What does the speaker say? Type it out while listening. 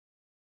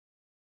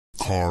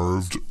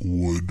carved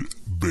wood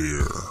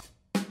bear.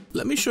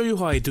 Let me show you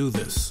how I do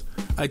this.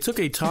 I took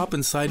a top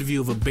and side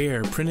view of a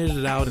bear, printed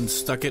it out, and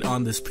stuck it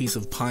on this piece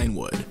of pine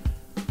wood.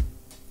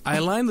 I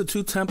aligned the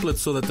two templates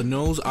so that the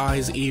nose,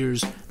 eyes,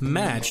 ears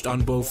matched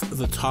on both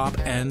the top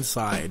and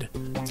side.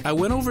 I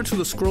went over to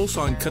the scroll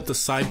saw and cut the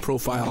side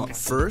profile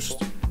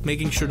first,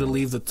 making sure to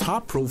leave the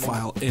top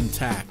profile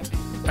intact.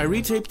 I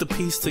retaped the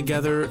piece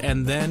together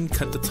and then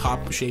cut the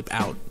top shape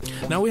out.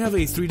 Now we have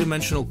a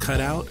three-dimensional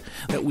cutout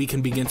that we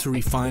can begin to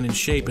refine and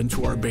shape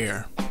into our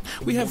bear.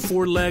 We have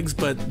 4 legs,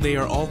 but they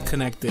are all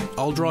connected.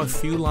 I'll draw a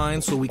few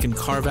lines so we can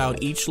carve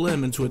out each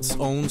limb into its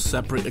own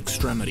separate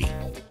extremity.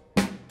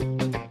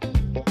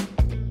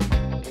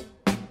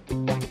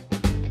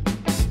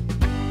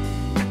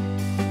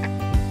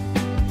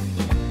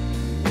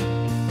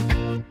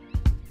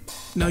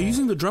 Now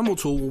using the Dremel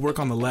tool will work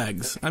on the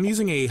legs. I'm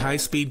using a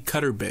high-speed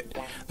cutter bit.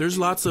 There's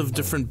lots of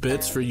different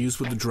bits for use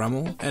with the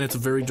Dremel, and it's a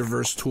very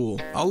diverse tool.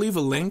 I'll leave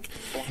a link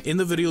in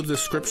the video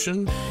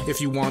description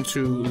if you want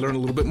to learn a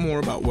little bit more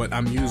about what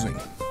I'm using.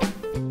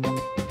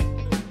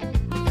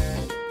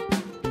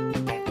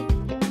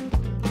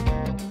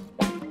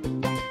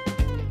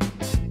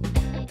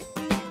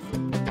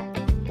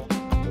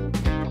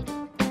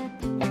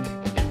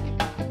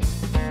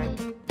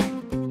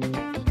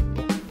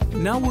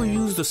 Now we'll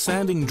use the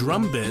sanding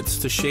drum bits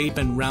to shape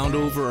and round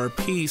over our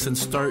piece and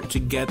start to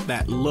get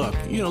that look,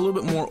 a little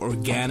bit more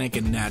organic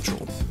and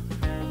natural.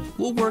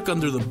 We'll work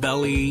under the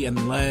belly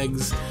and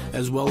legs,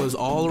 as well as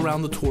all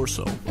around the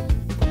torso.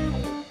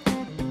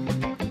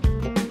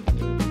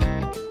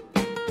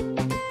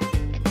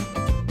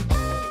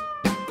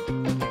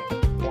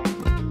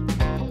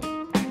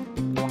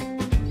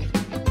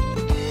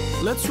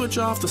 Let's switch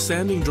off the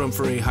sanding drum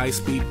for a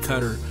high-speed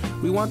cutter.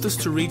 We want this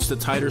to reach the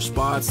tighter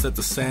spots that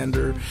the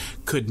sander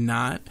could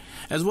not,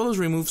 as well as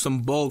remove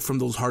some bulk from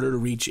those harder to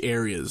reach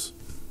areas.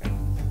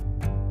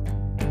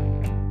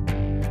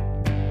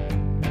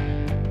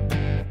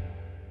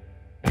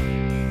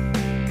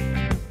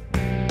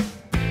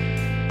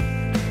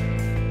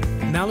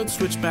 Now let's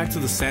switch back to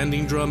the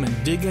sanding drum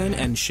and dig in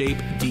and shape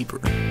deeper.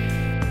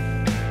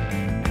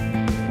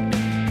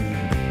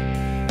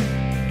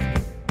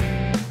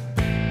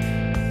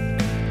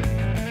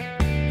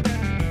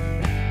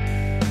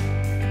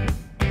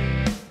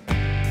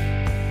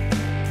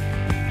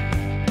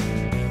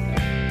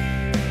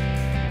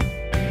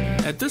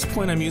 At this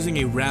point, I'm using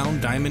a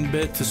round diamond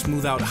bit to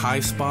smooth out high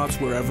spots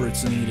wherever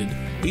it's needed.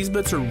 These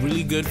bits are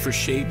really good for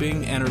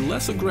shaping and are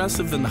less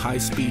aggressive than the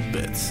high-speed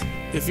bits.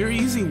 If you're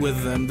easy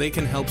with them, they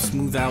can help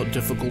smooth out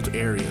difficult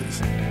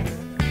areas.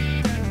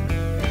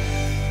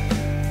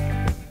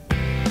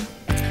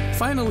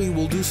 Finally,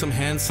 we'll do some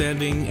hand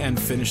sanding and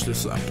finish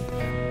this up.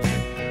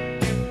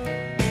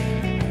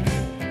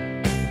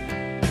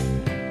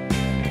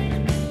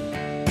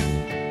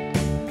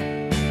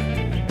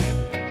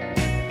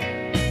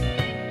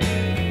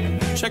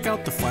 Check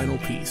out the final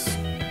piece.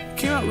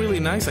 Came out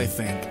really nice, I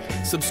think.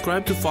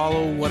 Subscribe to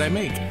follow what I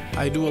make.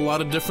 I do a lot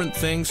of different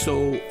things,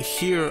 so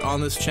here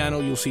on this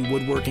channel you'll see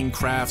woodworking,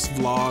 crafts,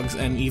 vlogs,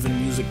 and even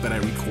music that I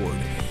record.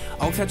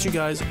 I'll catch you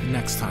guys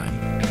next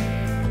time.